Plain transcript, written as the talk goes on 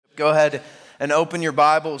Go ahead and open your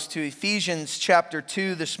Bibles to Ephesians chapter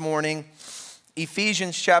 2 this morning.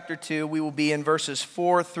 Ephesians chapter 2, we will be in verses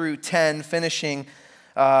 4 through 10, finishing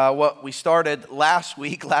what we started last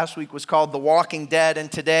week. Last week was called The Walking Dead,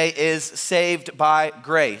 and today is Saved by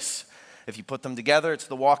Grace. If you put them together, it's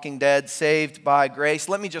The Walking Dead, Saved by Grace.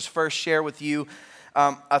 Let me just first share with you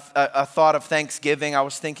a thought of thanksgiving. I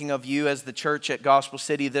was thinking of you as the church at Gospel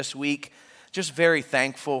City this week. Just very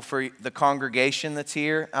thankful for the congregation that's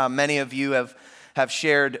here. Many of you have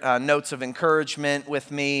shared notes of encouragement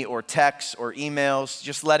with me, or texts or emails,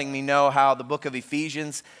 just letting me know how the book of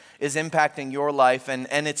Ephesians is impacting your life.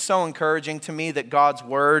 And it's so encouraging to me that God's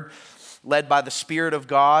word, led by the Spirit of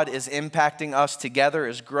God, is impacting us together,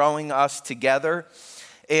 is growing us together.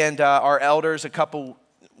 And our elders a couple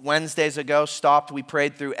Wednesdays ago stopped. We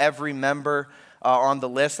prayed through every member on the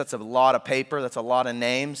list. That's a lot of paper. That's a lot of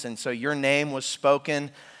names. And so your name was spoken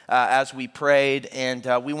as we prayed. And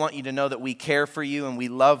we want you to know that we care for you and we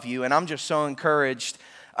love you. And I'm just so encouraged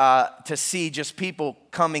to see just people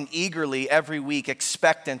coming eagerly every week,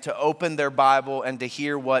 expectant to open their Bible and to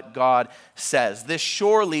hear what God says. This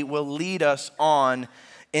surely will lead us on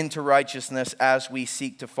into righteousness as we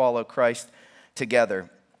seek to follow Christ together.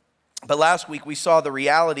 But last week we saw the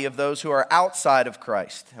reality of those who are outside of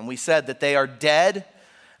Christ. And we said that they are dead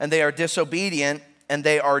and they are disobedient and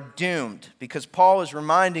they are doomed. Because Paul is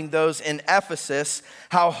reminding those in Ephesus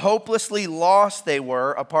how hopelessly lost they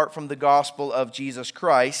were apart from the gospel of Jesus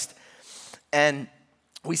Christ. And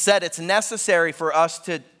we said it's necessary for us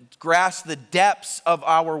to grasp the depths of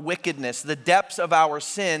our wickedness, the depths of our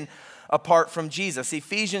sin apart from Jesus.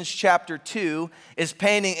 Ephesians chapter 2 is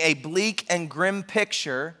painting a bleak and grim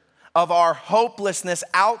picture of our hopelessness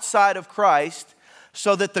outside of Christ,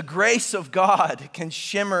 so that the grace of God can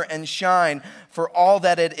shimmer and shine for all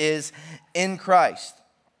that it is in Christ.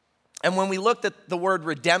 And when we looked at the word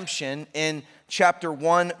redemption in chapter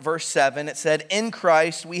 1, verse 7, it said, "In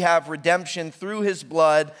Christ we have redemption through his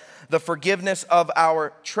blood, the forgiveness of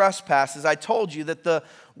our trespasses." I told you that the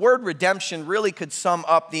word redemption really could sum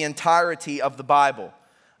up the entirety of the Bible.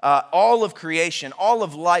 All of creation, all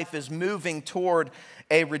of life is moving toward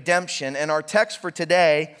a redemption. And our text for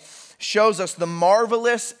today shows us the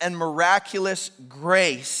marvelous and miraculous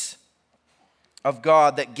grace of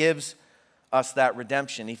God that gives us that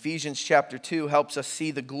redemption. Ephesians chapter 2 helps us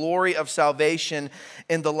see the glory of salvation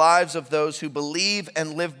in the lives of those who believe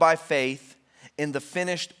and live by faith in the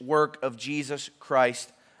finished work of Jesus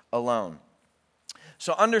Christ alone.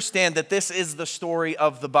 So understand that this is the story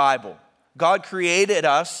of the Bible. God created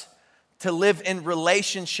us to live in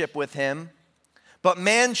relationship with him, but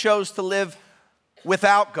man chose to live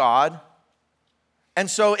without God.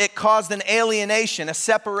 And so it caused an alienation, a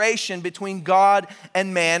separation between God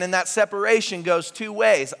and man. And that separation goes two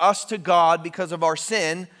ways: us to God because of our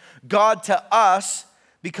sin, God to us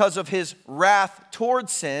because of his wrath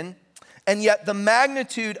towards sin. And yet the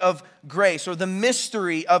magnitude of grace, or the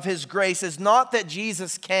mystery of his grace, is not that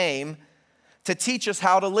Jesus came to teach us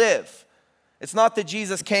how to live. It's not that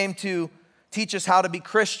Jesus came to teach us how to be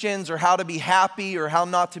Christians, or how to be happy, or how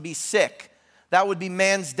not to be sick. That would be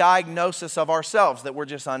man's diagnosis of ourselves, that we're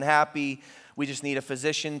just unhappy, we just need a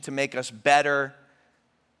physician to make us better.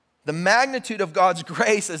 The magnitude of God's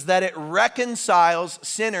grace is that it reconciles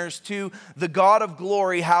sinners to the God of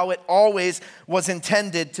glory, how it always was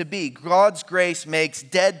intended to be. God's grace makes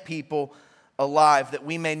dead people alive, that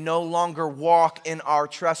we may no longer walk in our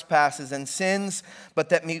trespasses and sins, but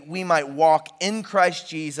that we might walk in Christ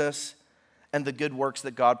Jesus and the good works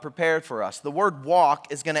that God prepared for us. The word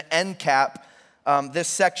walk is going to end cap this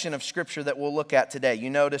section of scripture that we'll look at today. You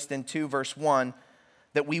noticed in 2 verse 1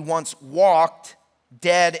 that we once walked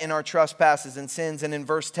dead in our trespasses and sins. And in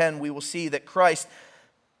verse 10 we will see that Christ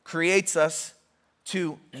creates us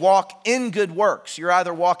to walk in good works. You're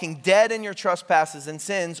either walking dead in your trespasses and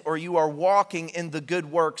sins, or you are walking in the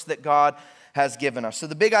good works that God has given us. So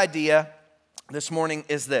the big idea this morning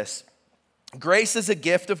is this: grace is a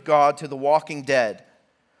gift of God to the walking dead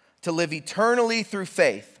to live eternally through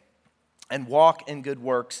faith and walk in good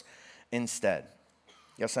works instead.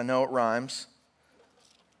 Yes, I know it rhymes.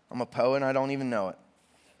 I'm a poet and I don't even know it.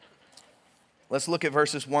 Let's look at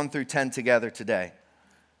verses 1 through 10 together today.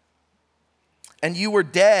 "And you were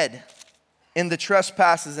dead in the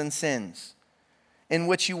trespasses and sins in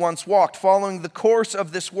which you once walked, following the course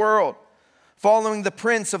of this world, following the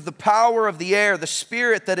prince of the power of the air, the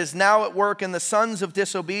spirit that is now at work in the sons of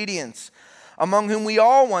disobedience, among whom we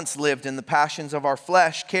all once lived in the passions of our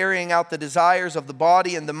flesh, carrying out the desires of the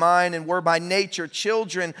body and the mind, and were by nature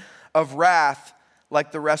children of wrath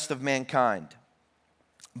like the rest of mankind.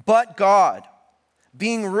 But God,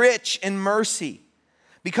 being rich in mercy,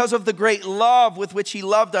 because of the great love with which he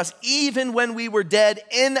loved us, even when we were dead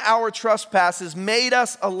in our trespasses, made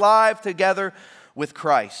us alive together with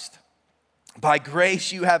Christ. By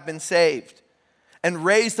grace you have been saved, and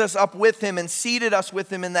raised us up with him and seated us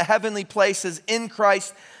with him in the heavenly places in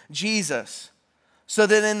Christ Jesus, so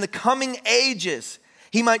that in the coming ages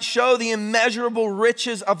he might show the immeasurable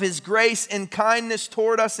riches of his grace and kindness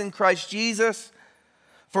toward us in Christ Jesus.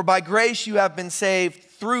 For by grace you have been saved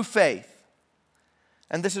through faith.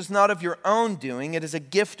 And this is not of your own doing, it is a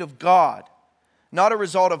gift of God, not a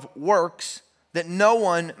result of works, that no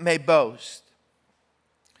one may boast.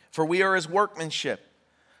 For we are his workmanship,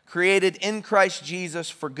 created in Christ Jesus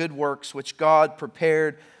for good works, which God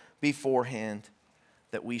prepared beforehand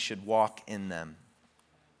that we should walk in them.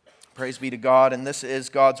 Praise be to God, and this is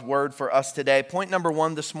God's word for us today. Point number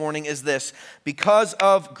 1 this morning is this: because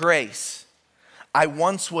of grace, I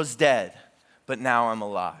once was dead, but now I'm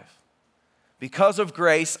alive. Because of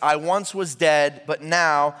grace, I once was dead, but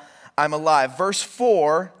now I'm alive. Verse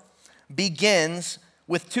 4 begins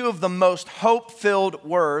with two of the most hope-filled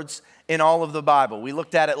words in all of the Bible. We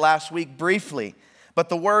looked at it last week briefly, but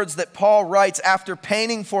the words that Paul writes after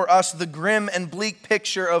painting for us the grim and bleak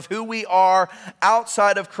picture of who we are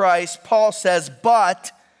outside of Christ, Paul says,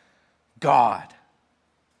 but God.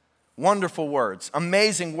 Wonderful words,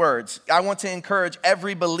 amazing words. I want to encourage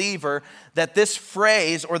every believer that this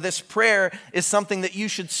phrase or this prayer is something that you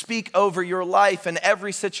should speak over your life and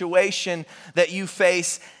every situation that you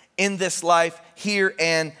face in this life here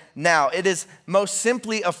and now. It is most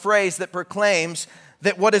simply a phrase that proclaims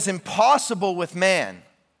that what is impossible with man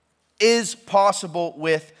is possible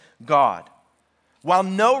with God. While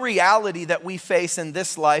no reality that we face in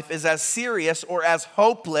this life is as serious or as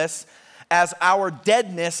hopeless as our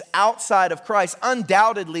deadness outside of Christ,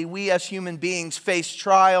 undoubtedly we as human beings face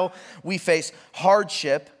trial, we face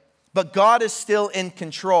hardship, but God is still in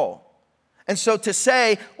control. And so to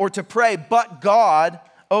say or to pray, but God,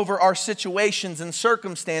 over our situations and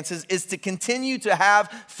circumstances is to continue to have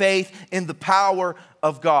faith in the power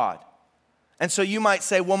of God. And so you might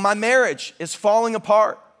say, well, my marriage is falling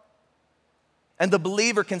apart. And the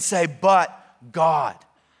believer can say, but God,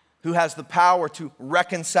 who has the power to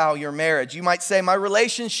reconcile your marriage. You might say, my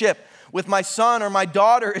relationship with my son or my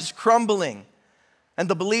daughter is crumbling. And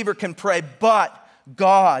the believer can pray, but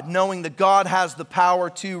God, knowing that God has the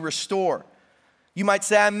power to restore. You might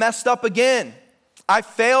say, I messed up again. I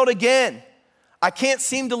failed again. I can't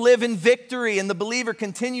seem to live in victory. And the believer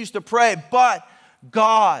continues to pray, but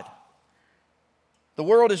God. The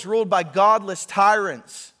world is ruled by godless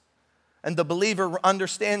tyrants. And the believer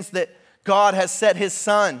understands that God has set his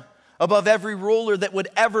son above every ruler that would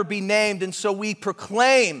ever be named. And so we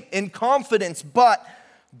proclaim in confidence, but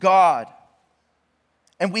God.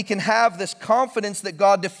 And we can have this confidence that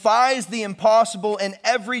God defies the impossible in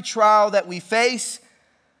every trial that we face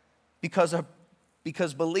because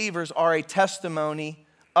believers are a testimony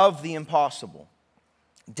of the impossible.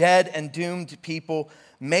 Dead and doomed people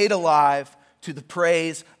made alive to the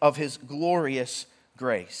praise of his glorious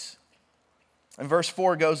grace. And verse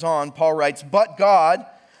 4 goes on, Paul writes, but God,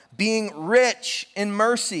 being rich in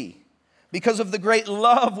mercy, because of the great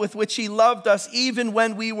love with which he loved us, even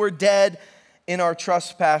when we were dead in our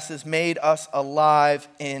trespasses, made us alive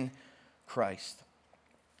in Christ.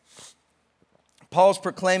 Paul's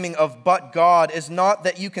proclaiming of but God is not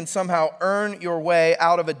that you can somehow earn your way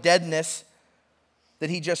out of a deadness that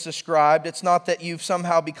he just described. It's not that you've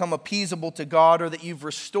somehow become appeasable to God or that you've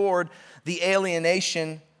restored the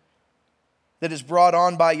alienation that is brought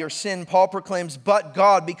on by your sin. Paul proclaims, but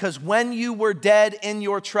God, because when you were dead in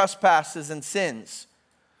your trespasses and sins,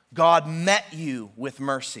 God met you with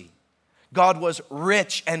mercy. God was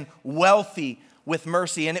rich and wealthy with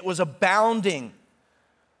mercy, and it was abounding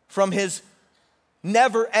from his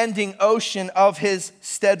never-ending ocean of his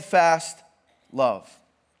steadfast love.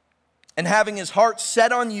 And having his heart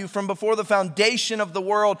set on you from before the foundation of the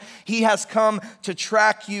world, he has come to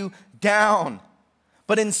track you down.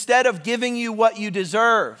 But instead of giving you what you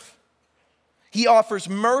deserve, he offers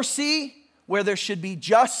mercy where there should be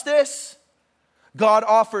justice. God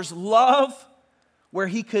offers love where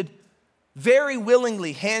he could very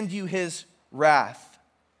willingly hand you his wrath.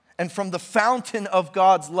 And from the fountain of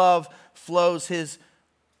God's love flows his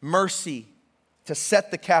mercy to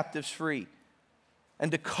set the captives free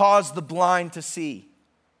and to cause the blind to see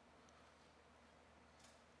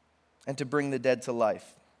and to bring the dead to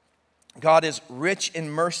life. God is rich in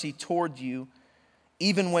mercy toward you,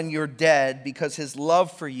 even when you're dead, because his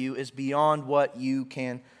love for you is beyond what you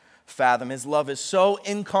can fathom. His love is so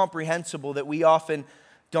incomprehensible that we often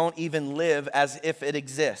don't even live as if it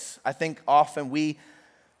exists. I think often we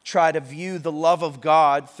try to view the love of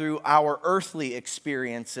God through our earthly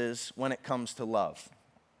experiences when it comes to love.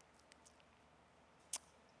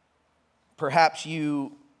 Perhaps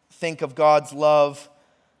you think of God's love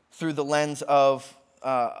through the lens of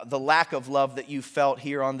the lack of love that you felt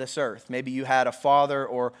here on this earth. Maybe you had a father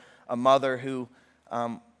or a mother who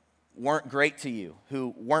weren't great to you,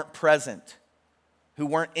 who weren't present, who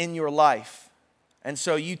weren't in your life. And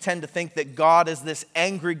so you tend to think that God is this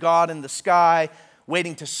angry God in the sky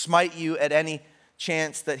waiting to smite you at any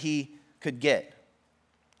chance that he could get.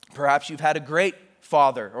 Perhaps you've had a great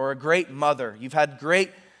father or a great mother. You've had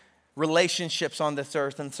great relationships on this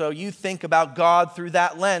earth, and so you think about God through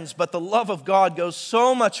that lens. But the love of God goes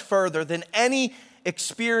so much further than any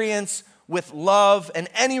experience with love and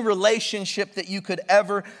any relationship that you could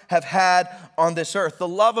ever have had on this earth. The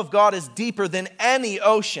love of God is deeper than any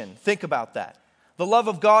ocean. Think about that. The love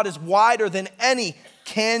of God is wider than any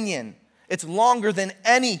canyon. It's longer than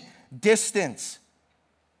any distance.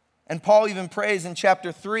 And Paul even prays in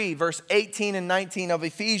chapter 3, verse 18 and 19 of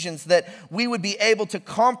Ephesians, that we would be able to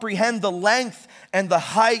comprehend the length and the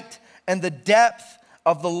height and the depth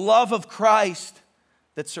of the love of Christ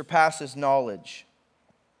that surpasses knowledge.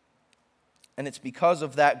 And it's because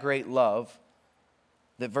of that great love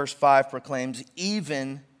that verse 5 proclaims,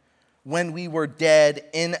 even when we were dead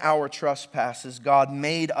in our trespasses, God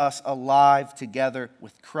made us alive together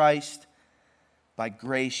with Christ. By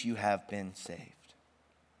grace you have been saved.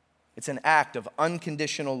 It's an act of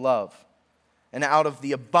unconditional love. And out of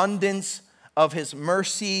the abundance of his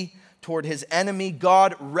mercy toward his enemy,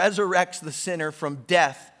 God resurrects the sinner from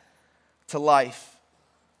death to life.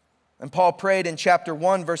 And Paul prayed in chapter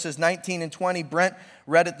 1, verses 19 and 20, Brent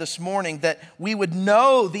read it this morning, that we would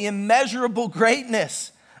know the immeasurable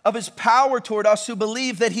greatness of his power toward us who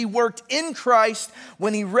believe that he worked in Christ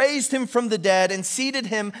when he raised him from the dead and seated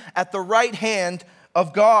him at the right hand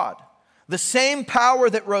of God. The same power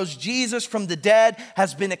that rose Jesus from the dead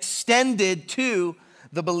has been extended to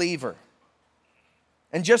the believer.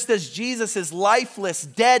 And just as Jesus' lifeless,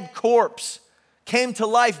 dead corpse came to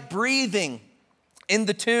life breathing in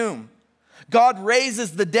the tomb, God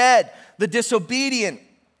raises the dead, the disobedient,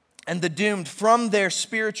 and the doomed from their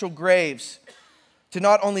spiritual graves to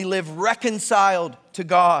not only live reconciled to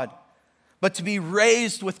God, but to be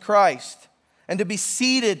raised with Christ and to be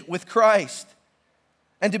seated with Christ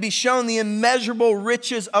and to be shown the immeasurable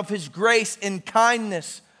riches of his grace and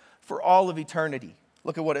kindness for all of eternity.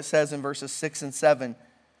 Look at what it says in verses 6 and 7.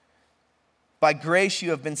 By grace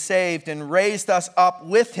you have been saved and raised us up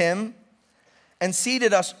with him and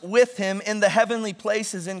seated us with him in the heavenly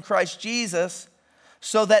places in Christ Jesus,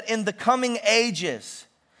 so that in the coming ages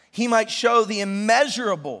he might show the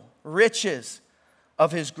immeasurable riches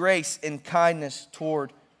of his grace and kindness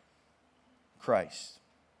toward Christ.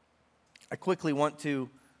 I quickly want to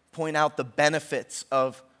point out the benefits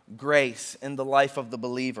of grace in the life of the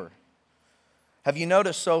believer. Have you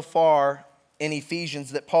noticed so far in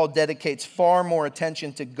Ephesians that Paul dedicates far more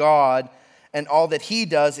attention to God and all that he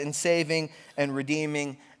does in saving and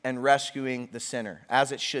redeeming and rescuing the sinner,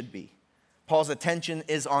 as it should be? Paul's attention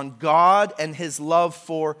is on God and his love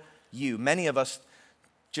for you. Many of us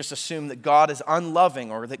just assume that God is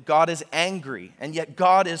unloving or that God is angry, and yet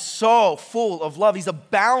God is so full of love. He's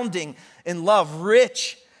abounding in love,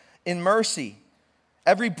 rich in mercy.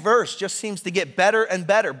 Every verse just seems to get better and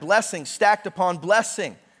better, blessing stacked upon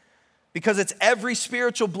blessing, because it's every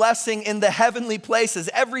spiritual blessing in the heavenly places.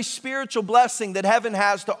 Every spiritual blessing that heaven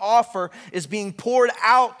has to offer is being poured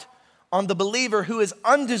out on the believer who is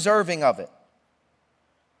undeserving of it.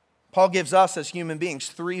 Paul gives us as human beings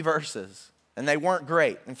 3 verses, and they weren't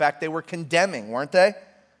great. In fact, they were condemning, weren't they?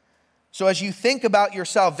 So as you think about your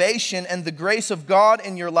salvation and the grace of God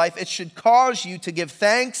in your life, it should cause you to give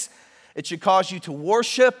thanks. It should cause you to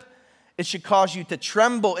worship. It should cause you to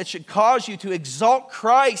tremble. It should cause you to exalt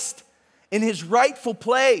Christ in his rightful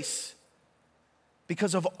place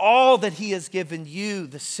because of all that he has given you,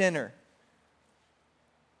 the sinner.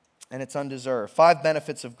 And it's undeserved. 5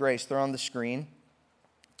 benefits of grace. They're on the screen.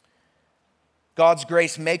 God's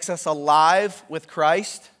grace makes us alive with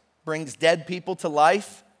Christ, brings dead people to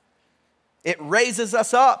life. It raises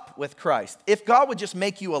us up with Christ. If God would just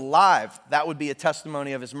make you alive, that would be a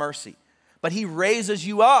testimony of his mercy. But he raises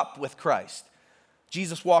you up with Christ.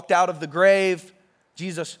 Jesus walked out of the grave.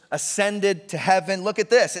 Jesus ascended to heaven. Look at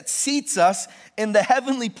this. It seats us in the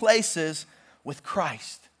heavenly places with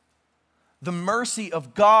Christ. The mercy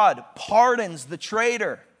of God pardons the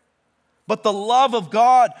traitor. But the love of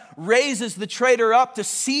God raises the traitor up to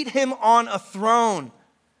seat him on a throne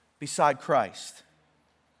beside Christ.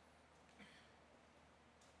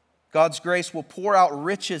 God's grace will pour out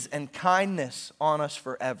riches and kindness on us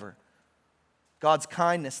forever. God's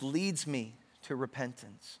kindness leads me to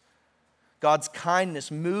repentance. God's kindness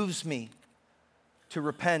moves me to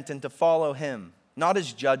repent and to follow Him. Not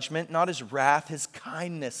His judgment, not His wrath, His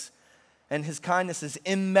kindness. And His kindness is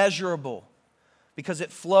immeasurable because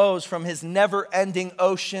it flows from His never-ending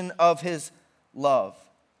ocean of His love.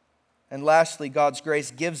 And lastly, God's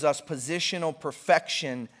grace gives us positional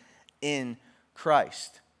perfection in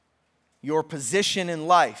Christ. Your position in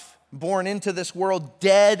life, born into this world,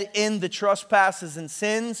 dead in the trespasses and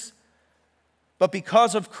sins, but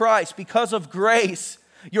because of Christ, because of grace,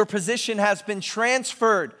 your position has been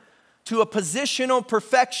transferred to a positional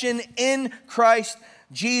perfection in Christ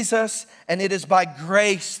Jesus, and it is by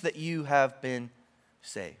grace that you have been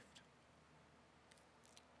saved.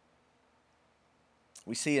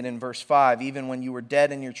 We see it in verse 5. Even when you were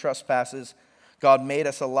dead in your trespasses, God made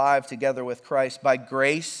us alive together with Christ. By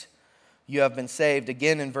grace you have been saved.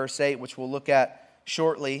 Again in verse 8, which we'll look at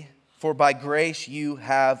shortly. For by grace you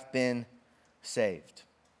have been saved.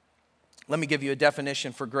 Let me give you a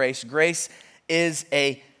definition for grace. Grace is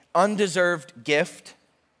an undeserved gift,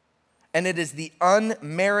 and it is the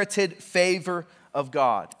unmerited favor of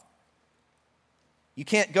God. You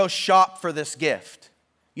can't go shop for this gift.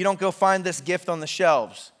 You don't go find this gift on the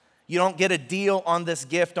shelves. You don't get a deal on this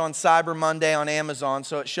gift on Cyber Monday on Amazon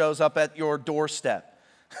so it shows up at your doorstep.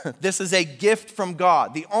 This is a gift from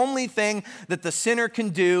God. The only thing that the sinner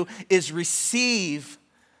can do is receive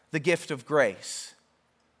the gift of grace.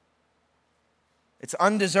 It's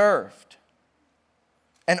undeserved.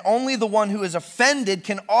 And only the one who is offended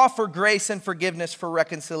can offer grace and forgiveness for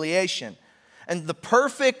reconciliation. And the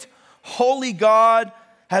perfect, holy God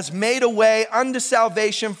has made a way unto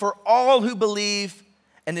salvation for all who believe,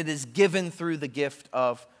 and it is given through the gift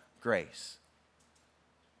of grace.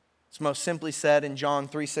 It's most simply said in John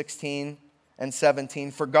 3:16 and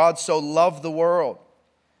 17, for God so loved the world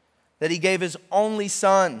that He gave His only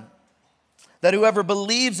Son, that whoever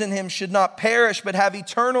believes in Him should not perish but have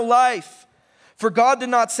eternal life. For God did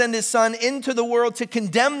not send His Son into the world to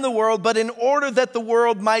condemn the world, but in order that the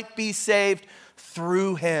world might be saved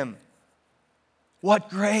through Him. What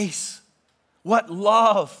grace, what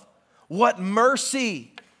love, what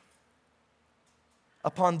mercy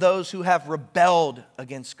upon those who have rebelled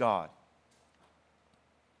against God.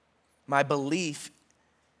 My belief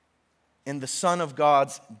in the Son of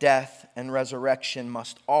God's death and resurrection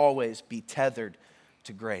must always be tethered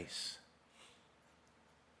to grace.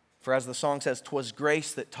 For as the song says, 'twas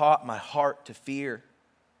grace that taught my heart to fear,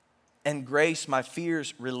 and grace my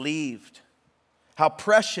fears relieved. How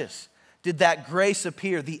precious did that grace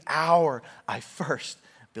appear the hour I first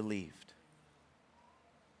believed.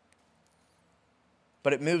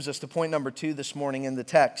 But it moves us to point number 2 this morning in the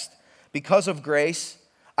text. Because of grace,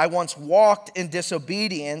 I once walked in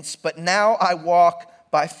disobedience, but now I walk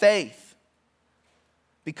by faith.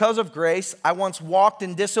 Because of grace, I once walked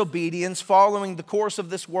in disobedience, following the course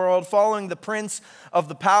of this world, following the prince of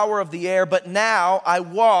the power of the air, but now I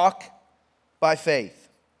walk by faith.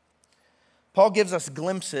 Paul gives us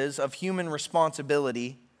glimpses of human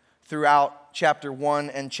responsibility throughout chapter 1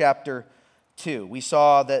 and chapter 2. We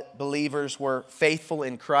saw that believers were faithful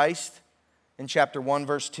in Christ in chapter 1,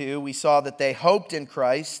 verse 2. We saw that they hoped in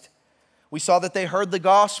Christ. We saw that they heard the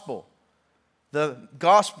gospel,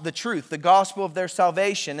 the truth, the gospel of their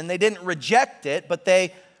salvation, and they didn't reject it, but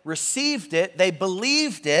they received it, they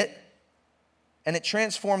believed it, and it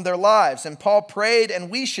transformed their lives. And Paul prayed, and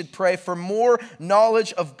we should pray for more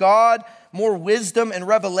knowledge of God, more wisdom and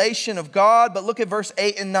revelation of God. But look at verse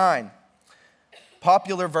 8 and 9.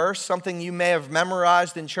 Popular verse, something you may have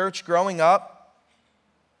memorized in church growing up.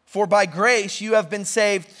 For by grace you have been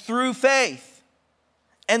saved through faith.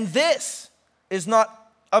 And this is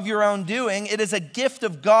not of your own doing. It is a gift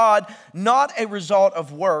of God, not a result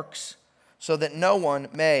of works, so that no one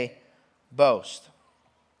may boast.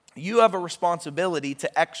 You have a responsibility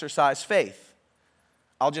to exercise faith.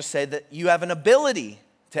 I'll just say that you have an ability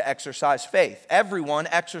to exercise faith. Everyone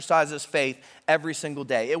exercises faith every single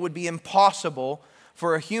day. It would be impossible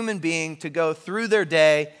for a human being to go through their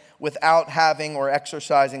day without having or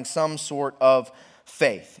exercising some sort of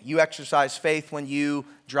faith. You exercise faith when you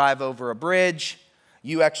drive over a bridge.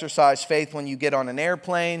 You exercise faith when you get on an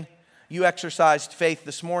airplane. You exercised faith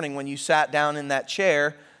this morning when you sat down in that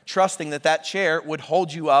chair, trusting that that chair would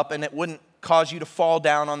hold you up and it wouldn't cause you to fall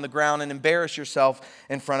down on the ground and embarrass yourself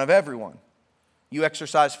in front of everyone. You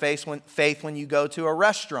exercise faith when you go to a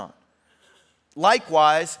restaurant.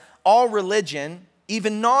 Likewise, all religion,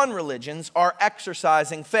 even non-religions, are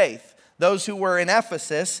exercising faith. Those who were in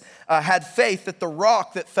Ephesus had faith that the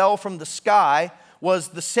rock that fell from the sky was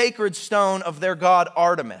the sacred stone of their god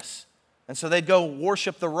Artemis. And so they'd go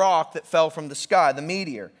worship the rock that fell from the sky, the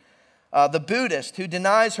meteor. The Buddhist who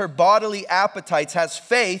denies her bodily appetites has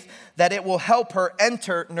faith that it will help her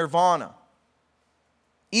enter nirvana.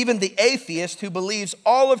 Even the atheist who believes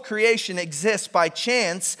all of creation exists by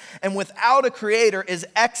chance and without a creator is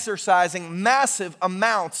exercising massive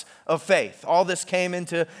amounts of faith. All this came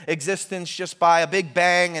into existence just by a big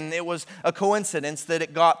bang, and it was a coincidence that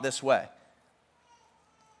it got this way.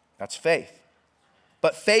 That's faith.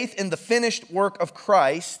 But faith in the finished work of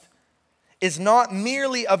Christ is not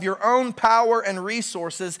merely of your own power and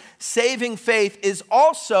resources. Saving faith is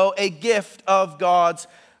also a gift of God's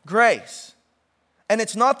grace. And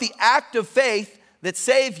it's not the act of faith that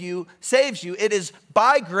saves you. It is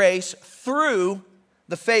by grace through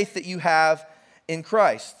the faith that you have in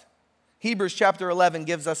Christ. Hebrews chapter 11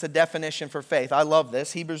 gives us a definition for faith. I love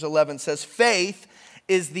this. Hebrews 11 says, faith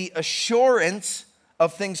is the assurance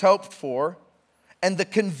of things hoped for and the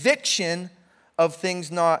conviction of things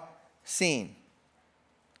not seen.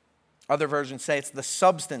 Other versions say it's the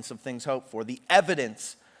substance of things hoped for, the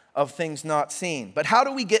evidence of things not seen. But how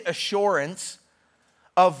do we get assurance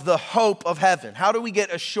of the hope of heaven? How do we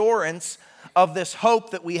get assurance of this hope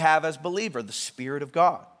that we have as believers? The Spirit of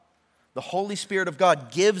God. The Holy Spirit of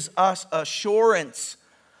God gives us assurance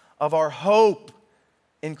of our hope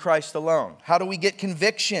in Christ alone. How do we get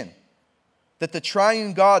conviction that the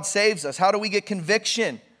triune God saves us? How do we get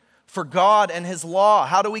conviction for God and His law?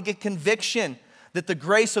 How do we get conviction that the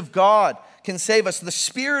grace of God can save us? The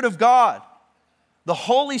Spirit of God, the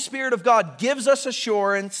Holy Spirit of God gives us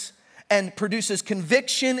assurance and produces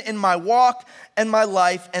conviction in my walk and my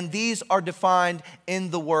life, and these are defined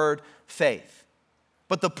in the word faith.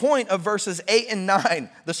 But the point of verses 8 and 9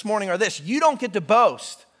 this morning are this: you don't get to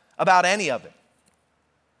boast about any of it.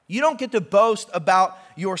 You don't get to boast about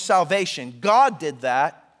your salvation. God did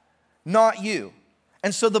that, not you.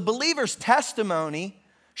 And so the believer's testimony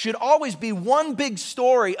should always be one big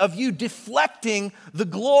story of you deflecting the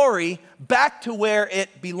glory back to where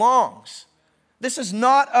it belongs. This is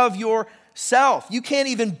not of yourself. You can't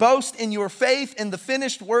even boast in your faith in the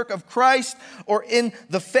finished work of Christ or in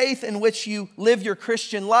the faith in which you live your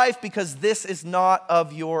Christian life, because this is not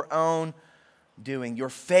of your own doing. Your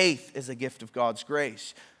faith is a gift of God's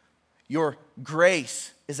grace. Your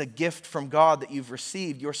grace is a gift from God that you've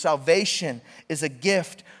received. Your salvation is a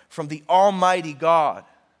gift from the Almighty God.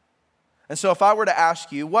 And so if I were to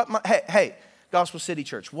ask you, hey, Gospel City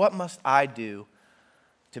Church, what must I do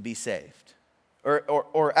to be saved?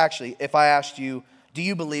 Or actually, if I asked you, do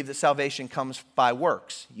you believe that salvation comes by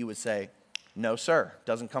works? You would say, no, sir, it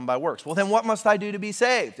doesn't come by works. Well, then what must I do to be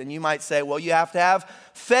saved? And you might say, well, you have to have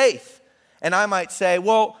faith. And I might say,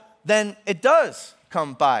 well, then it does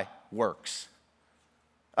come by works.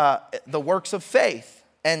 The works of faith.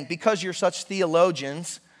 And because you're such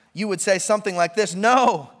theologians, you would say something like this: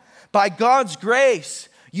 no, by God's grace,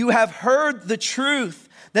 you have heard the truth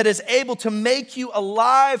that is able to make you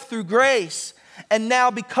alive through grace. And now,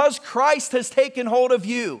 because Christ has taken hold of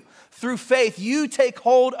you through faith, you take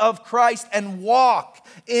hold of Christ and walk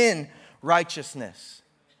in righteousness.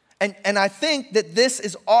 And I think that this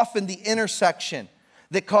is often the intersection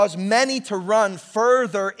that caused many to run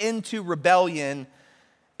further into rebellion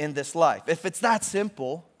in this life. If it's that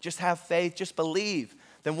simple, just have faith, just believe,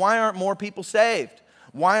 then why aren't more people saved?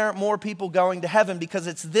 Why aren't more people going to heaven? Because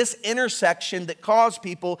it's this intersection that caused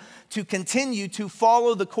people to continue to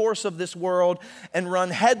follow the course of this world and run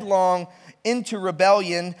headlong into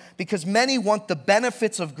rebellion, because many want the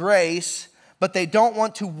benefits of grace, but they don't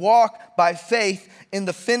want to walk by faith in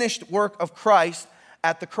the finished work of Christ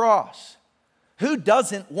at the cross. Who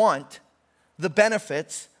doesn't want the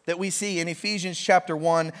benefits that we see in Ephesians chapter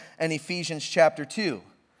 1 and Ephesians chapter 2?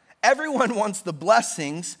 Everyone wants the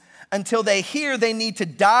blessings until they hear they need to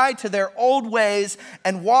die to their old ways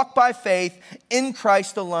and walk by faith in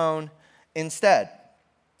Christ alone instead.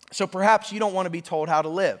 So perhaps you don't want to be told how to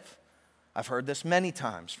live. I've heard this many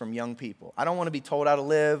times from young people. I don't want to be told how to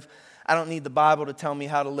live. I don't need the Bible to tell me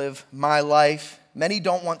how to live my life. Many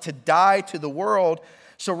don't want to die to the world.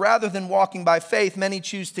 So rather than walking by faith, many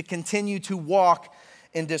choose to continue to walk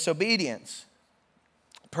in disobedience.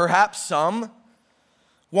 Perhaps some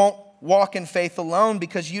won't walk in faith alone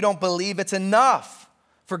because you don't believe it's enough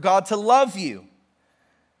for God to love you.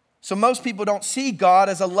 So most people don't see God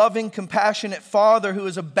as a loving, compassionate Father who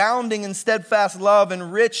is abounding in steadfast love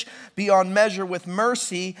and rich beyond measure with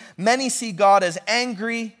mercy. Many see God as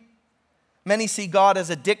angry. Many see God as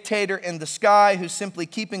a dictator in the sky who's simply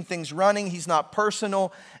keeping things running. He's not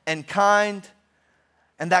personal and kind.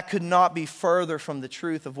 And that could not be further from the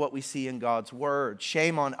truth of what we see in God's word.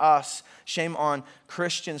 Shame on us, shame on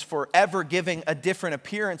Christians for ever giving a different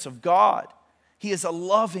appearance of God. He is a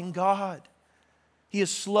loving God. He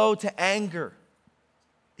is slow to anger.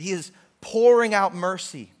 He is pouring out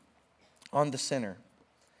mercy on the sinner.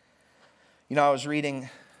 You know, I was reading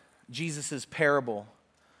Jesus' parable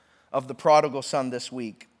of the prodigal son this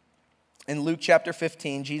week. In Luke chapter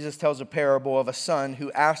 15, Jesus tells a parable of a son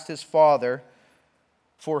who asked his father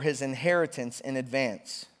for his inheritance in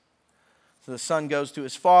advance. So the son goes to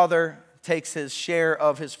his father, takes his share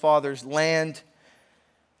of his father's land,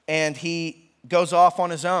 and he goes off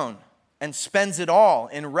on his own and spends it all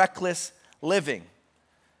in reckless living.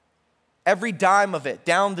 Every dime of it,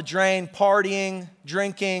 down the drain, partying,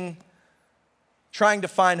 drinking, trying to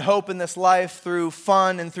find hope in this life through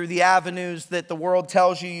fun and through the avenues that the world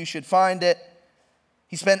tells you should find it.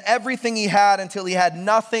 He spent everything he had until he had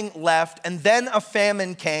nothing left, and then a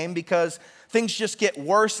famine came because things just get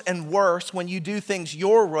worse and worse when you do things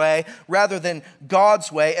your way rather than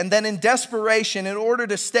God's way. And then in desperation, in order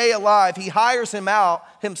to stay alive, he hires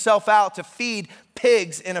himself out to feed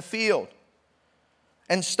pigs in a field.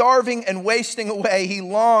 And starving and wasting away, he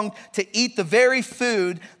longed to eat the very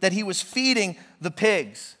food that he was feeding the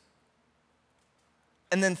pigs.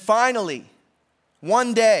 And then finally,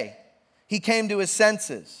 one day, he came to his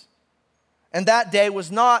senses. And that day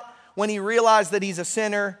was not when he realized that he's a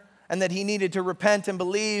sinner and that he needed to repent and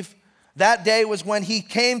believe. That day was when he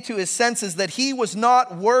came to his senses that he was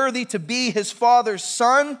not worthy to be his father's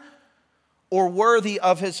son or worthy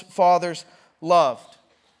of his father's love.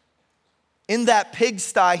 In that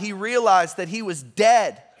pigsty, he realized that he was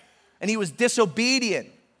dead and he was disobedient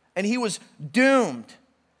and he was doomed.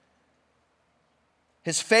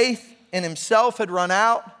 His faith in himself had run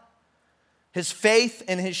out. His faith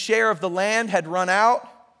in his share of the land had run out.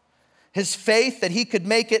 His faith that he could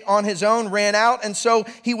make it on his own ran out. And so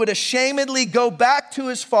he would ashamedly go back to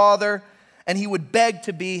his father and he would beg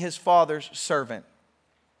to be his father's servant.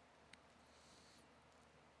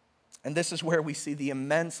 And this is where we see the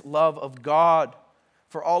immense love of God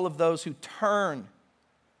for all of those who turn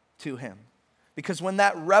to him. Because when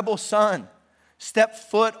that rebel son stepped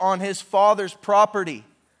foot on his father's property,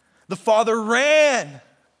 the father ran.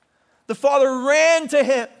 The father ran to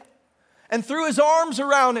him and threw his arms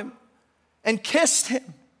around him and kissed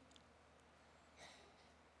him.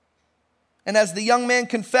 And as the young man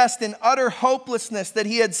confessed in utter hopelessness that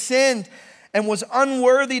he had sinned and was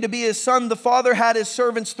unworthy to be his son, the father had his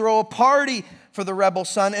servants throw a party for the rebel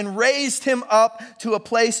son and raised him up to a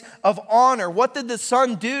place of honor. What did the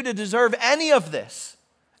son do to deserve any of this?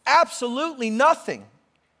 Absolutely nothing.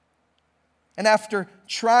 And after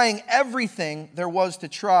trying everything there was to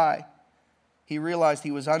try, he realized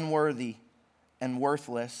he was unworthy and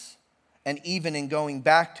worthless. And even in going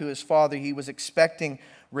back to his father, he was expecting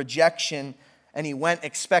rejection. And he went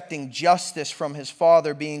expecting justice from his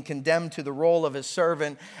father, being condemned to the role of his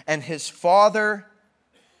servant. And his father,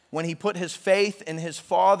 when he put his faith in his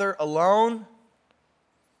father alone,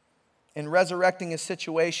 in resurrecting his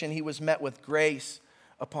situation, he was met with grace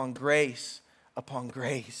upon grace upon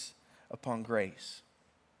grace upon grace.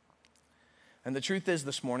 And the truth is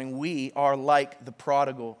this morning, we are like the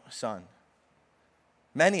prodigal son.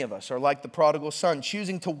 Many of us are like the prodigal son,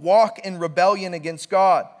 choosing to walk in rebellion against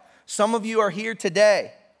God. Some of you are here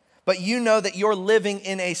today, but you know that you're living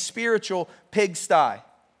in a spiritual pigsty.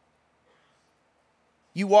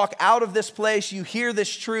 You walk out of this place, you hear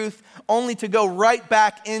this truth, only to go right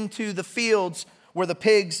back into the fields where the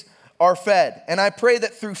pigs are fed. And I pray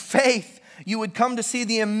that through faith, you would come to see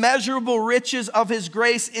the immeasurable riches of his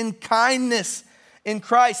grace in kindness in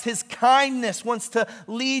Christ. His kindness wants to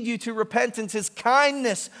lead you to repentance. His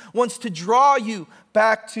kindness wants to draw you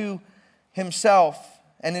back to himself.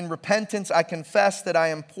 And in repentance, I confess that I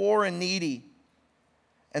am poor and needy.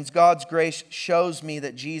 And God's grace shows me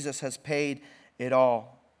that Jesus has paid it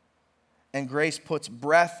all. And grace puts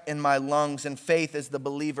breath in my lungs, and faith is the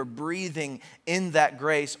believer breathing in that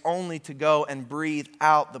grace only to go and breathe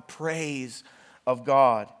out the praise of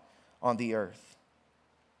God on the earth.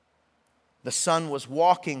 The son was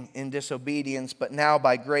walking in disobedience, but now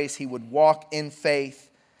by grace he would walk in faith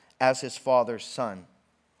as his father's son.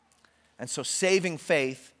 And so saving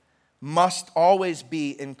faith must always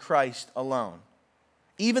be in Christ alone.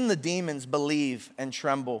 Even the demons believe and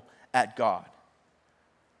tremble at God.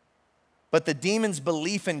 But the demons'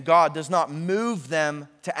 belief in God does not move them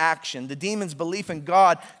to action. The demons' belief in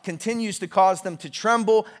God continues to cause them to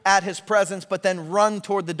tremble at his presence, but then run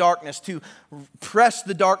toward the darkness, to press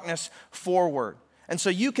the darkness forward. And so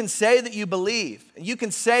you can say that you believe, you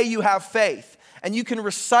can say you have faith, and you can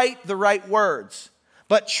recite the right words.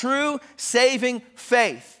 But true saving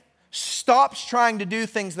faith stops trying to do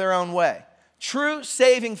things their own way. True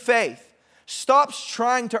saving faith stops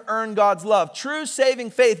trying to earn God's love. True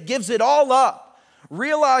saving faith gives it all up,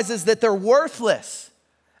 realizes that they're worthless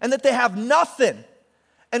and that they have nothing.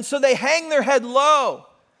 And so they hang their head low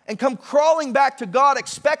and come crawling back to God,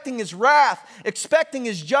 expecting His wrath, expecting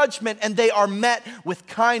His judgment, and they are met with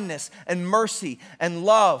kindness and mercy and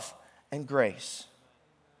love and grace.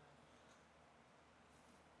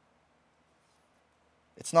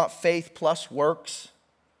 It's not faith plus works.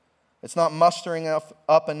 It's not mustering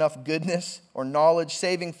up enough goodness or knowledge.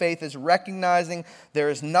 Saving faith is recognizing there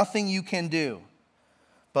is nothing you can do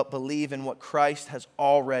but believe in what Christ has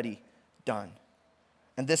already done.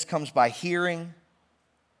 And this comes by hearing,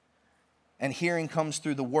 and hearing comes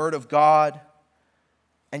through the Word of God,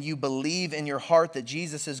 and you believe in your heart that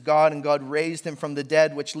Jesus is God and God raised Him from the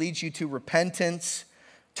dead, which leads you to repentance,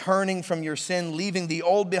 turning from your sin, leaving the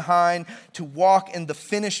old behind to walk in the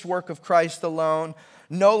finished work of Christ alone.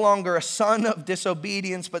 No longer a son of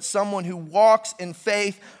disobedience, but someone who walks in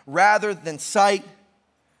faith rather than sight.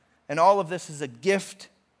 And all of this is a gift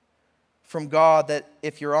from God that,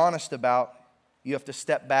 if you're honest about, you have to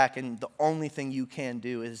step back, and the only thing you can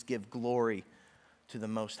do is give glory to the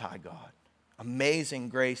Most High God. Amazing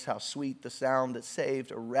grace, how sweet the sound that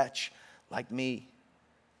saved a wretch like me.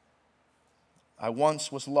 I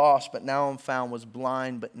once was lost, but now I'm found, was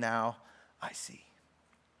blind, but now I see.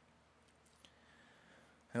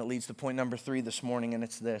 And it leads to point number 3 this morning, and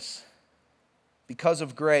it's this. Because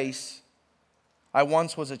of grace, I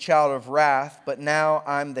once was a child of wrath, but now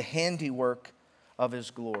I'm the handiwork of His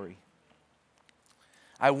glory.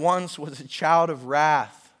 I once was a child of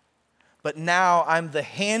wrath, but now I'm the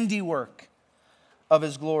handiwork of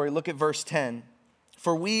His glory. Look at verse 10.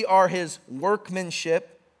 For we are His workmanship,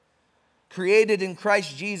 created in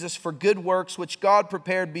Christ Jesus for good works, which God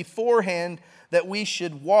prepared beforehand that we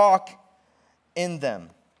should walk in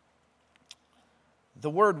them. The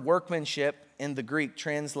word workmanship in the Greek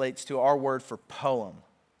translates to our word for poem.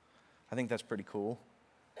 I think that's pretty cool.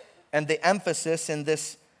 And the emphasis in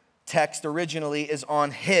this text originally is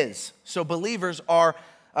on His. So believers are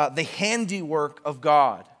the handiwork of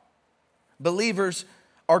God. Believers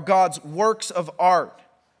are God's works of art.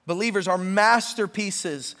 Believers are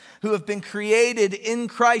masterpieces who have been created in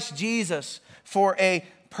Christ Jesus for a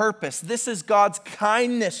purpose. This is God's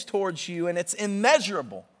kindness towards you, and it's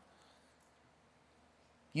immeasurable.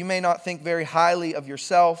 You may not think very highly of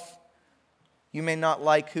yourself. You may not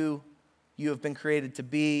like who you have been created to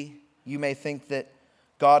be. You may think that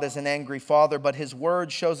God is an angry Father, but His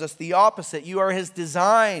Word shows us the opposite. You are His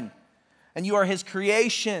design, and you are His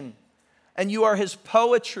creation, and you are His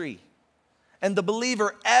poetry. And the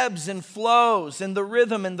believer ebbs and flows in the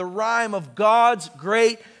rhythm and the rhyme of God's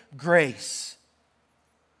great grace.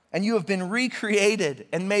 And you have been recreated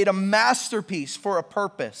and made a masterpiece for a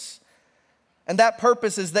purpose. And that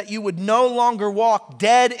purpose is that you would no longer walk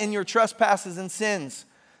dead in your trespasses and sins.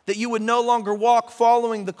 That you would no longer walk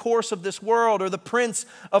following the course of this world or the prince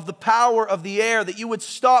of the power of the air. That you would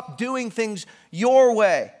stop doing things your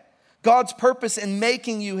way. God's purpose in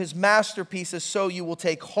making you His masterpiece is so you will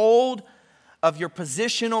take hold of your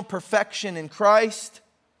positional perfection in Christ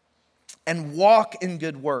and walk in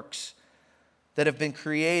good works that have been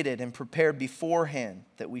created and prepared beforehand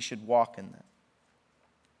that we should walk in them.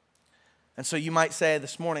 And so you might say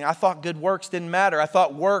this morning, I thought good works didn't matter. I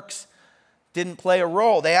thought works didn't play a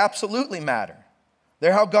role. They absolutely matter.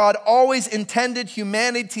 They're how God always intended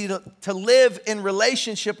humanity to live in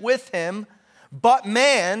relationship with Him, but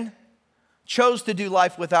man chose to do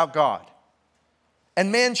life without God. And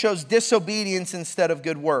man chose disobedience instead of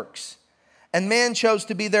good works. And man chose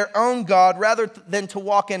to be their own God rather than to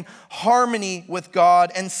walk in harmony with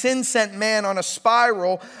God. And sin sent man on a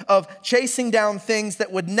spiral of chasing down things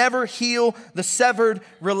that would never heal the severed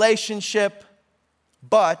relationship,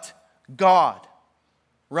 but God.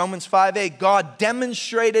 Romans 5:8, God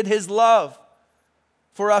demonstrated His love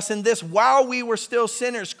for us in this: while we were still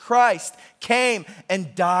sinners, Christ came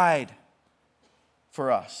and died for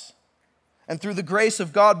us. And through the grace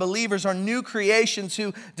of God, believers are new creations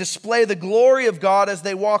who display the glory of God as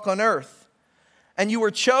they walk on earth. And you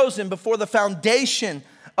were chosen before the foundation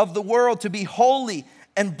of the world to be holy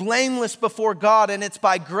and blameless before God. And it's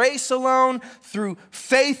by grace alone, through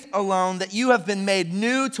faith alone, that you have been made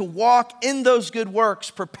new to walk in those good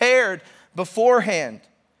works prepared beforehand,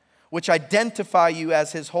 which identify you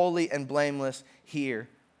as His holy and blameless here,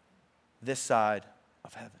 this side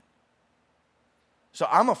of heaven. So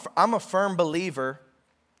I'm a firm believer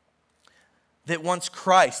that once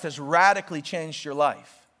Christ has radically changed your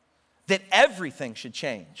life, that everything should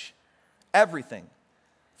change. Everything.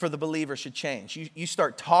 for the believer should change. You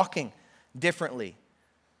start talking differently.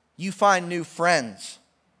 You find new friends.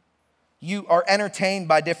 You are entertained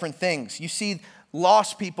by different things. You see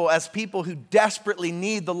lost people as people who desperately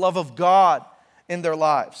need the love of God in their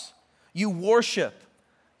lives. You worship.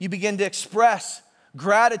 You begin to express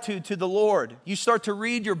gratitude to the Lord. You start to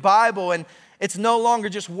read your Bible, and it's no longer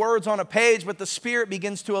just words on a page, but the Spirit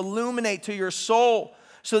begins to illuminate to your soul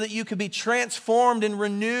so that you can be transformed and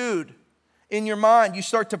renewed in your mind. You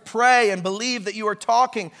start to pray and believe that you are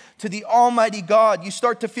talking to the Almighty God. You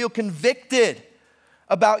start to feel convicted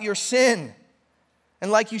about your sin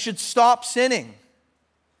and like you should stop sinning.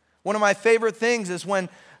 One of my favorite things is when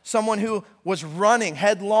someone who was running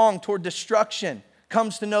headlong toward destruction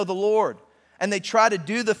comes to know the Lord, and they try to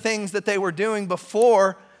do the things that they were doing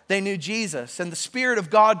before they knew Jesus. And the Spirit of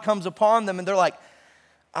God comes upon them, and they're like,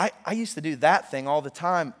 I used to do that thing all the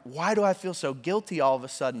time. Why do I feel so guilty all of a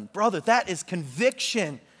sudden? Brother, that is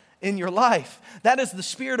conviction in your life. That is the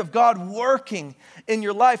Spirit of God working in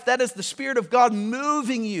your life. That is the Spirit of God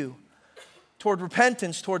moving you toward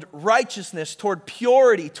repentance, toward righteousness, toward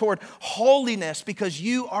purity, toward holiness, because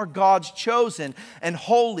you are God's chosen and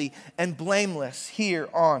holy and blameless here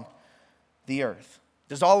on the earth.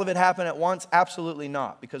 Does all of it happen at once? Absolutely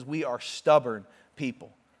not, because we are stubborn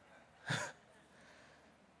people.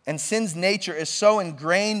 And sin's nature is so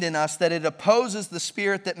ingrained in us that it opposes the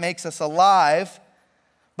Spirit that makes us alive,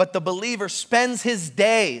 but the believer spends his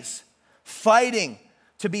days fighting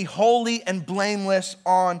to be holy and blameless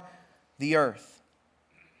on the earth.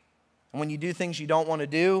 And when you do things you don't want to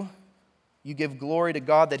do, you give glory to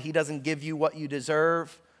God that He doesn't give you what you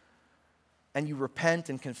deserve, and you repent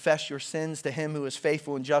and confess your sins to Him who is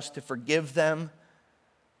faithful and just to forgive them,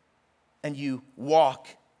 and you walk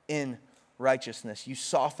in righteousness. You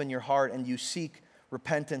soften your heart and you seek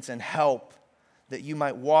repentance and help that you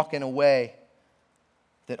might walk in a way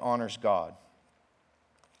that honors God.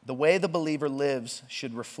 The way the believer lives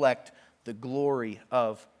should reflect the glory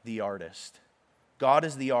of the artist. God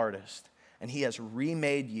is the artist, and He has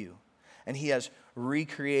remade you, and He has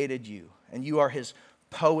recreated you, and you are His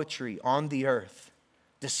poetry on the earth,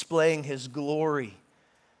 displaying His glory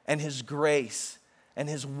and His grace and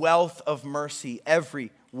His wealth of mercy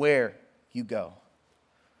everywhere you go.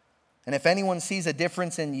 And if anyone sees a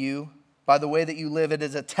difference in you by the way that you live, it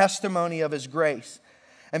is a testimony of His grace.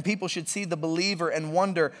 And people should see the believer and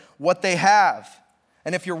wonder what they have.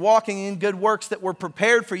 And if you're walking in good works that were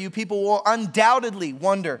prepared for you, people will undoubtedly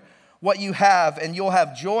wonder what you have. And you'll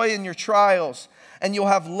have joy in your trials. And you'll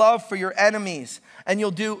have love for your enemies. And you'll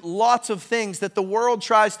do lots of things that the world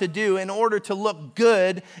tries to do in order to look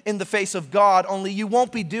good in the face of God. Only you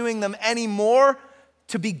won't be doing them anymore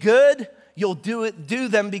to be good. You'll do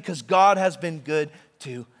them because God has been good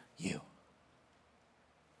to you.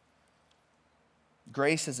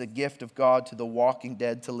 Grace is a gift of God to the walking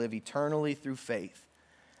dead to live eternally through faith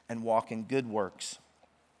and walk in good works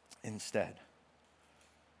instead.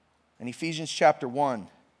 And Ephesians chapter 1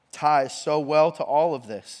 ties so well to all of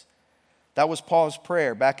this. That was Paul's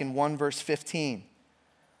prayer back in 1 verse 15.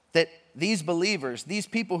 That these believers, these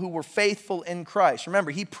people who were faithful in Christ,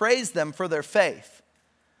 remember, he praised them for their faith.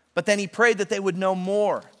 But then he prayed that they would know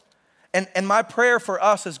more. And my prayer for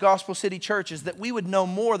us as Gospel City Church is that we would know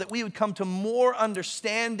more, that we would come to more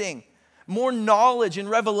understanding, more knowledge and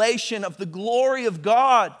revelation of the glory of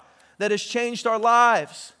God that has changed our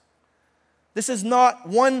lives. This is not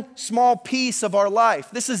one small piece of our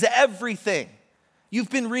life. This is everything. You've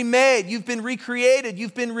been remade, you've been recreated,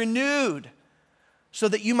 you've been renewed so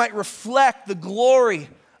that you might reflect the glory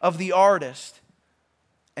of the artist.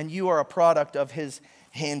 And you are a product of His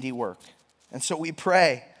handiwork. And so we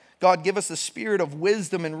pray, God, give us the spirit of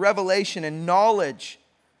wisdom and revelation and knowledge.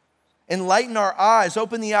 Enlighten our eyes,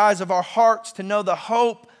 open the eyes of our hearts to know the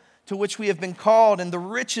hope to which we have been called and the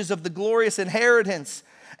riches of the glorious inheritance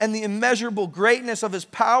and the immeasurable greatness of His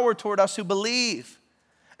power toward us who believe.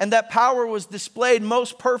 And that power was displayed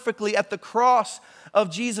most perfectly at the cross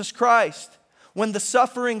of Jesus Christ, when the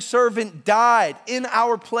suffering servant died in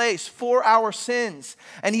our place for our sins,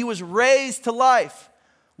 and He was raised to life.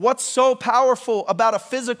 What's so powerful about a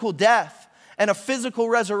physical death and a physical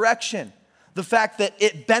resurrection? The fact that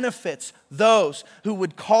it benefits those who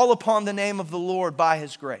would call upon the name of the Lord by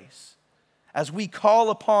His grace. As we call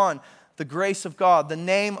upon the grace of God, the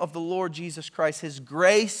name of the Lord Jesus Christ, His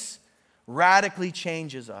grace radically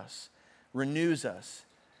changes us, renews us,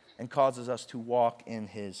 and causes us to walk in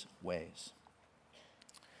His ways.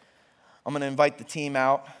 I'm going to invite the team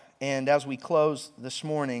out, and as we close this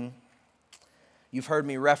morning, you've heard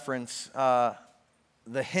me reference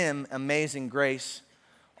the hymn, Amazing Grace,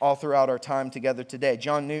 all throughout our time together today.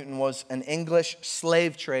 John Newton was an English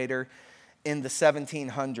slave trader in the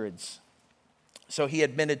 1700s. So he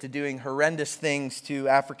admitted to doing horrendous things to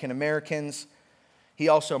African Americans. He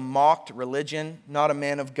also mocked religion, not a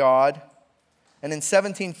man of God. And in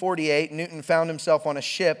 1748, Newton found himself on a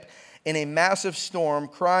ship in a massive storm,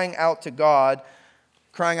 crying out to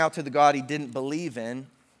the God he didn't believe in.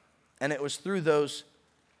 And it was through those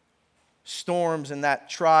storms and that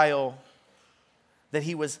trial that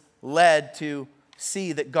he was led to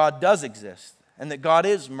see that God does exist and that God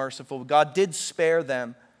is merciful. God did spare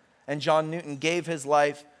them, and John Newton gave his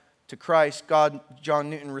life to Christ. John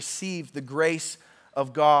Newton received the grace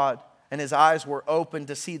of God, and his eyes were opened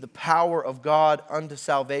to see the power of God unto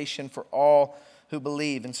salvation for all who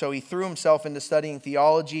believe. And so he threw himself into studying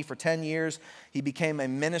theology for 10 years. He became a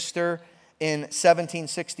minister in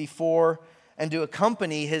 1764, and to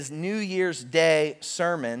accompany his New Year's Day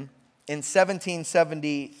sermon in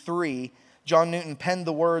 1773, John Newton penned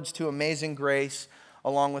the words to Amazing Grace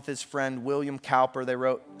along with his friend William Cowper. They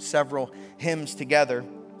wrote several hymns together.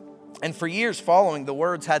 And for years following, the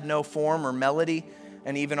words had no form or melody.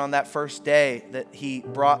 And even on that first day that he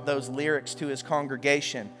brought those lyrics to his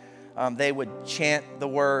congregation, they would chant the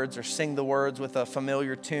words or sing the words with a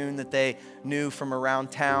familiar tune that they knew from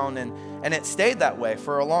around town. And it stayed that way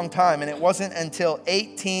for a long time. And it wasn't until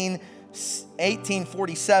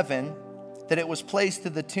 1847 that it was placed to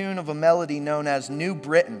the tune of a melody known as New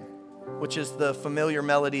Britain, which is the familiar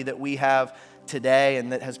melody that we have today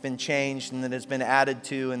and that has been changed and that has been added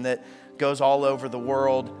to and that goes all over the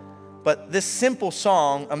world. But this simple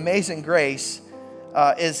song, Amazing Grace,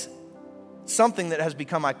 is something that has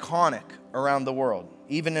become iconic around the world.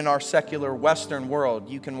 Even in our secular Western world,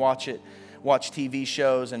 you can watch TV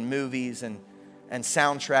shows and movies and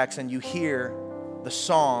soundtracks, and you hear the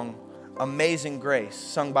song Amazing Grace,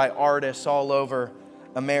 sung by artists all over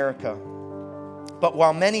America. But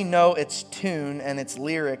while many know its tune and its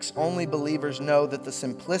lyrics, only believers know that the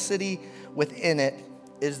simplicity within it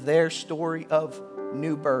is their story of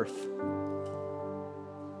new birth.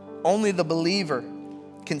 Only the believer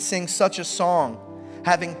can sing such a song,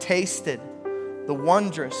 having tasted the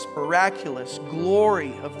wondrous, miraculous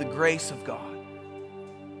glory of the grace of God.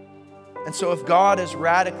 And so if God has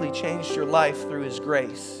radically changed your life through His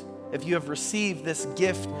grace, if you have received this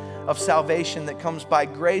gift of salvation that comes by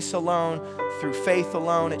grace alone, through faith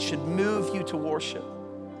alone, it should move you to worship.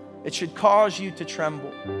 It should cause you to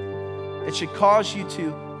tremble. It should cause you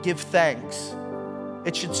to give thanks.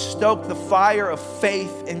 It should stoke the fire of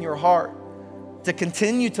faith in your heart to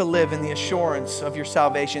continue to live in the assurance of your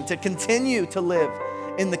salvation, to continue to live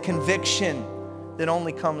in the conviction that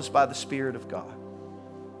only comes by the Spirit of God.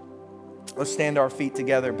 Let's stand to our feet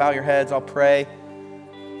together. Bow your heads. I'll pray.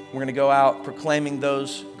 We're going to go out proclaiming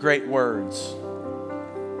those great words.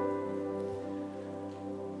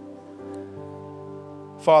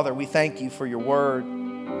 Father, we thank you for your word.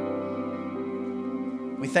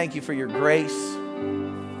 We thank you for your grace.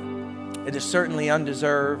 It is certainly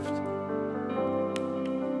undeserved.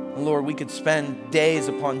 And Lord, we could spend days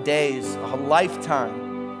upon days, a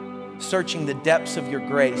lifetime, searching the depths of your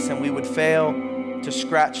grace, and we would fail to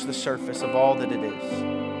scratch the surface of all that it is.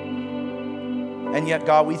 And yet,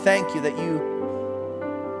 God, we thank you that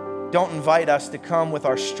you don't invite us to come with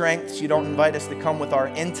our strengths. You don't invite us to come with our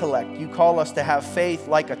intellect. You call us to have faith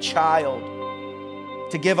like a child,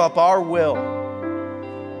 to give up our will,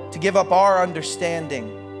 to give up our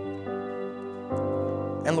understanding.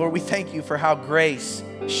 And Lord, we thank you for how grace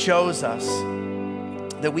shows us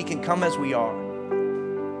that we can come as we are,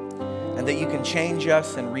 and that you can change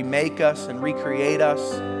us and remake us and recreate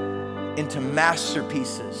us into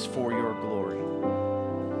masterpieces for your glory.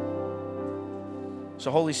 So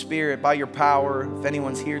Holy Spirit, by your power, if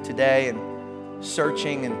anyone's here today and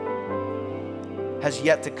searching and has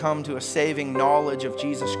yet to come to a saving knowledge of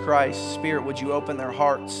Jesus Christ, Spirit, would you open their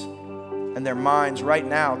hearts and their minds right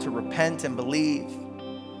now to repent and believe?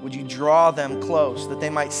 Would you draw them close that they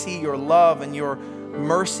might see your love and your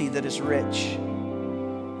mercy that is rich?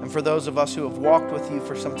 And for those of us who have walked with you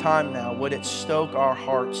for some time now, would it stoke our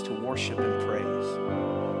hearts to worship and praise?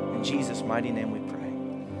 In Jesus' mighty name we pray.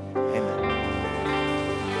 Amen.